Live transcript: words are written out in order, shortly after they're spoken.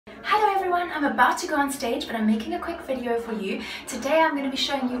everyone, I'm about to go on stage, but I'm making a quick video for you. Today I'm going to be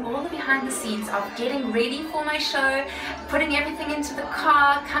showing you all the behind the scenes of getting ready for my show, putting everything into the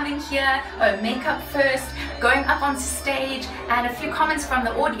car, coming here, makeup first, going up on stage, and a few comments from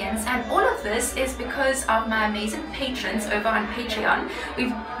the audience. And all of this is because of my amazing patrons over on Patreon.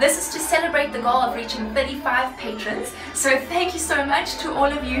 This is to celebrate the goal of reaching 35 patrons. So thank you so much to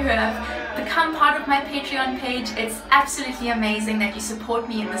all of you who have become part of my Patreon page. It's absolutely amazing that you support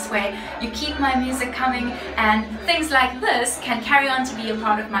me in this way. You keep my music coming, and things like this can carry on to be a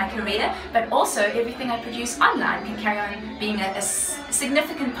part of my career, but also everything I produce online can carry on being a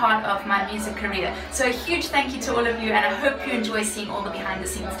significant part of my music career. So a huge thank you to all of you, and I hope you enjoy seeing all the behind the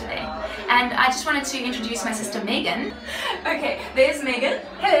scenes today. And I just wanted to introduce my sister Megan. Okay, there's Megan.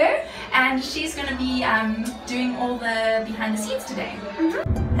 Hello. And she's going to be doing all the behind the scenes today.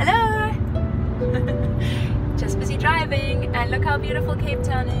 Hello. Just busy driving, and look how beautiful Cape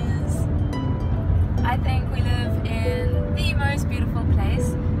Town is. I think we live in the most beautiful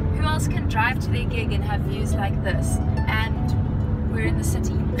place. Who else can drive to their gig and have views like this? And we're in the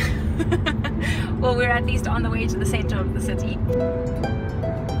city. Well, we're at least on the way to the center of the city.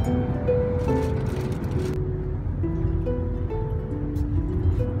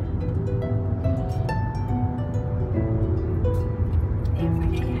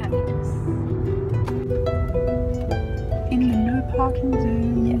 Parking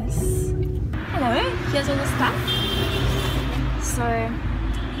zone. Yes. Hello, here's all the stuff. So,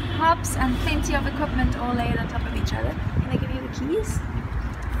 harps and plenty of equipment all laid on top of each other. Can I give you the keys?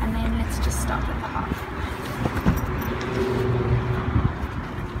 And then let's just start with the harp.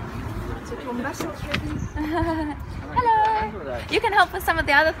 Hello! You can help with some of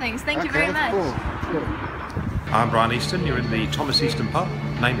the other things. Thank you very much. Cool. I'm Brian Easton. You're in the Thomas Easton pub,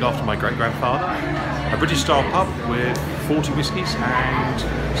 named after my great-grandfather. A British-style pub with 40 whiskies and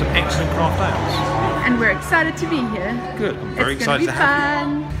some excellent craft ales. And we're excited to be here. Good. I'm very excited to have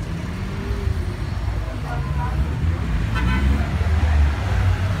you.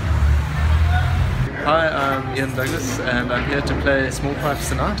 Hi, I'm Ian Douglas, and I'm here to play small pipes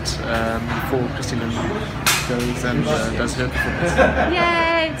tonight before christy-lyn goes and does her performance.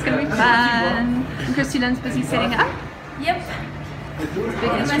 Yay! It's gonna be fun. And christy-lyn's busy setting up. Yep.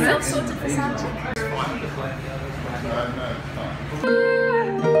 Getting myself sorted for sound check.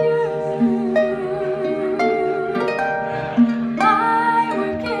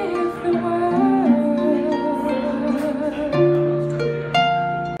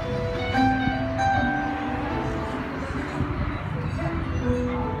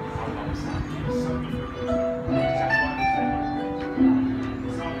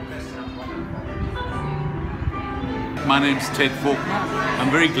 My name's Ted Faulkner.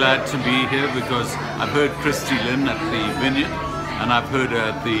 I'm very glad to be here because I've heard christy-lyn at the Vineyard, and I've heard her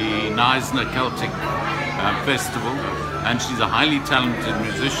at the Neisner Celtic Festival, and she's a highly talented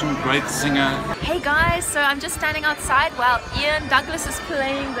musician, great singer. Hey guys, so I'm just standing outside while Ian Douglas is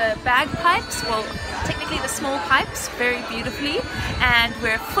playing the bagpipes, well technically the small pipes, very beautifully, and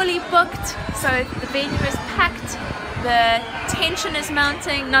we're fully booked, so the venue is packed. The tension is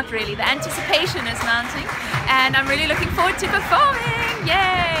mounting, not really, the anticipation is mounting, and I'm really looking forward to performing!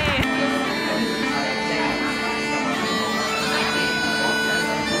 Yay!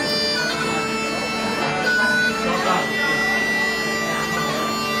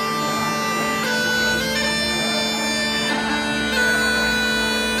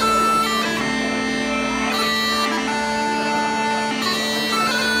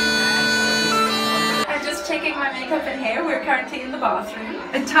 Checking my makeup and hair. We're currently in the bathroom.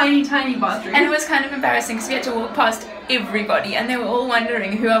 A tiny, tiny bathroom. And it was kind of embarrassing because we had to walk past everybody and they were all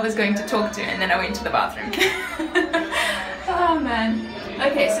wondering who I was going to talk to, and then I went to the bathroom. Oh man.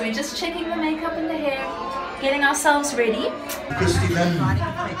 Okay, so we're just checking the makeup and the hair, getting ourselves ready. christy-lyn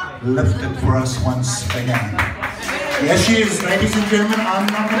lifted for us once again. Yes, she is, ladies and gentlemen. I'm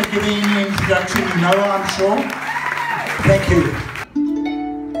not going to give you any introduction, you know, I'm sure. Thank you.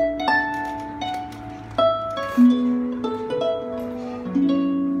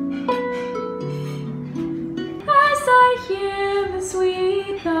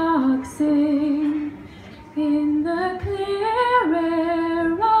 Sweet lark sing in the clear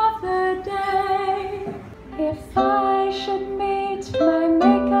air of the day. If I should meet my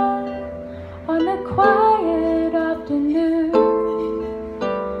maker on a quiet afternoon,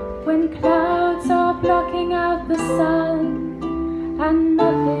 when clouds are blocking out the sun and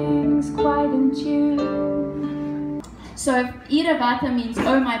nothing's quite in tune. So Iravata means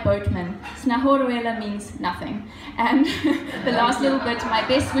oh my boatman, Snahoroela means nothing. And the last little bit, my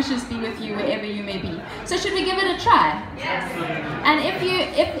best wishes be with you wherever you may be. So should we give it a try? Yes. And if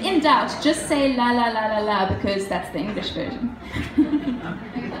in doubt, just say la la la la la, because that's the English version.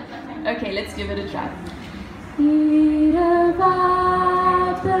 Okay, let's give it a try. Iravata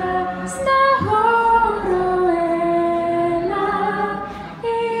Snahoroela,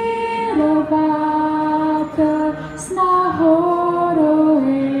 Iravata Snahoroela,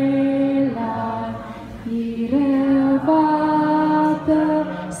 Iravata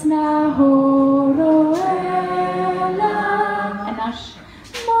Snahoroela, and now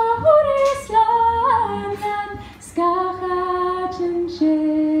Mohorislan Skachatchen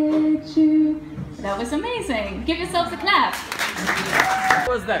Chechu. That was amazing. Give yourselves a clap.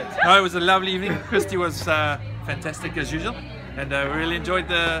 What was that? No, it was a lovely evening. Christy was fantastic as usual, and we really enjoyed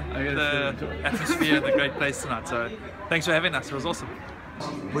the atmosphere and the great place tonight. So thanks for having us. It was awesome.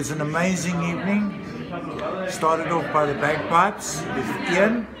 It was an amazing evening. Started off by the bagpipes with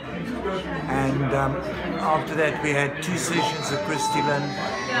Ian, and after that we had 2 sessions of Christy-lyn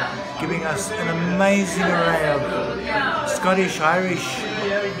giving us an amazing array of Scottish, Irish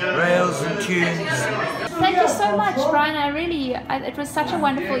rails and tunes. Thank you so much, Brian. It was such a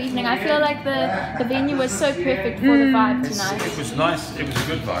wonderful evening. I feel like the venue was so perfect for the vibe tonight. It was nice. It was a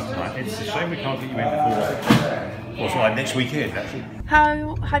good vibe tonight. It's a shame we can't get you in for next weekend, actually.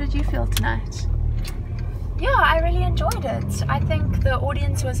 How did you feel tonight? Yeah, I really enjoyed it. I think the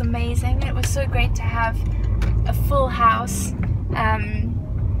audience was amazing. It was so great to have a full house.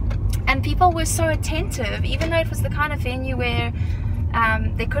 And people were so attentive, even though it was the kind of venue where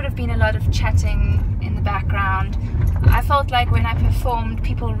there could have been a lot of chatting in the background. I felt like when I performed,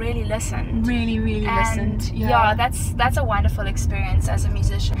 people really listened. Really listened. Yeah, that's a wonderful experience as a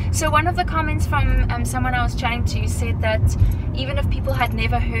musician. So one of the comments from someone I was chatting to said that even if people had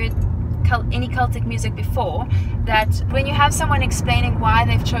never heard any Celtic music before, that when you have someone explaining why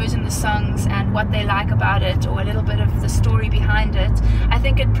they've chosen the songs and what they like about it, or a little bit of the story behind it, I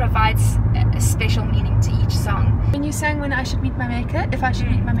think it provides a special meaning to each song. When you sang When I Should Meet My Maker, If I Should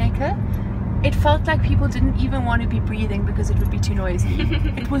Meet My Maker, it felt like people didn't even want to be breathing because it would be too noisy.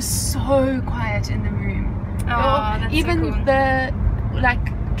 It was so quiet in the room. Oh, that's even so cool. The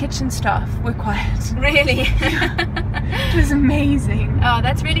kitchen staff were quiet. Really? It was amazing. Oh,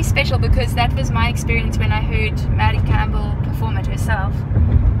 that's really special, because that was my experience when I heard Maddie Campbell perform it herself.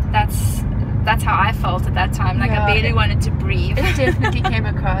 That's how I felt at that time. Like, I barely wanted to breathe. It definitely came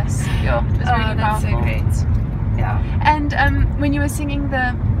across. Yeah, it was really that's powerful. so great. Yeah. And when you were singing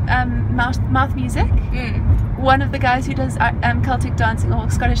the mouth music, one of the guys who does Celtic dancing or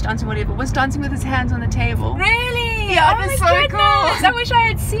Scottish dancing, whatever, was dancing with his hands on the table. Really? Yeah, oh it was my so goodness. cool. I wish I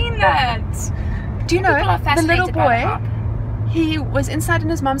had seen that. Do you know, the little boy, Harp. he was inside in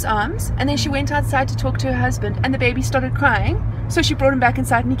his mom's arms, and then she went outside to talk to her husband, and the baby started crying, so she brought him back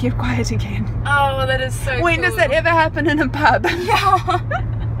inside and he kept quiet again. Oh, that is so When cool. does that ever happen in a pub? Yeah.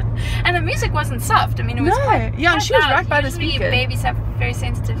 And the music wasn't soft. I mean, it was quite and she was loud. right by the Usually speaker. babies have very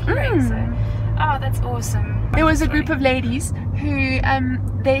sensitive hearing, so oh, that's awesome. There was a group of ladies who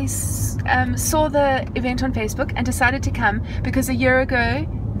they saw the event on Facebook and decided to come because a year ago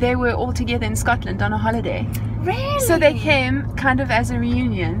they were all together in Scotland on a holiday. Really? So they came kind of as a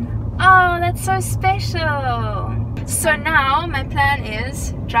reunion. Oh, that's so special. So now my plan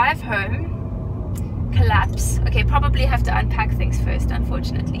is drive home, collapse. Okay, probably have to unpack things first,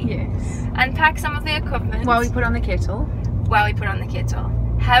 unfortunately. Yes. Unpack some of the equipment. While we put on the kettle.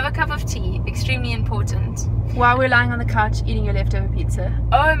 Have a cup of tea, extremely important. While we're lying on the couch eating your leftover pizza.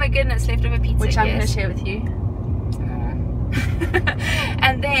 Oh my goodness, leftover pizza, which I'm going to yes. share with you.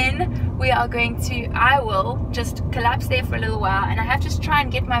 And then we are going to, I will just collapse there for a little while, and I have to try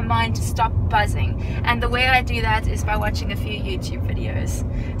and get my mind to stop buzzing. And the way I do that is by watching a few YouTube videos.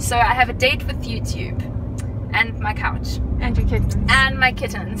 So I have a date with YouTube and my couch. And your kittens. And my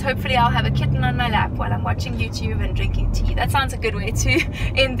kittens. Hopefully I'll have a kitten on my lap while I'm watching YouTube and drinking tea. That sounds a good way to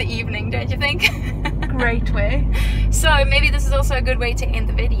end the evening, don't you think? Great way. So maybe this is also a good way to end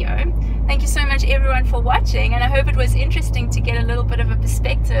the video. Thank you so much everyone for watching, and I hope it was interesting to get a little bit of a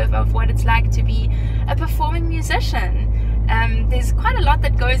perspective of what it's like to be a performing musician. There's quite a lot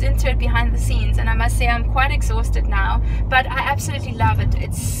that goes into it behind the scenes, and I must say I'm quite exhausted now, but I absolutely love it.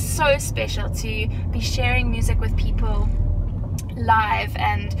 It's so special to be sharing music with people live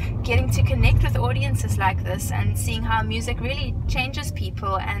and getting to connect with audiences like this and seeing how music really changes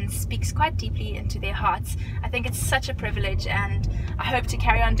people and speaks quite deeply into their hearts. I think it's such a privilege, and I hope to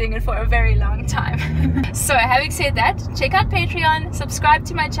carry on doing it for a very long time. So having said that, check out Patreon, subscribe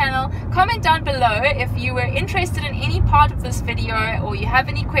to my channel, comment down below if you were interested in any part of this video or you have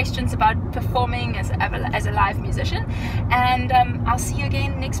any questions about performing as a live musician, and I'll see you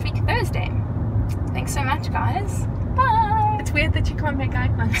again next week Thursday. Thanks so much, guys. Bye. It's weird that you can't make eye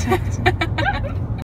contact.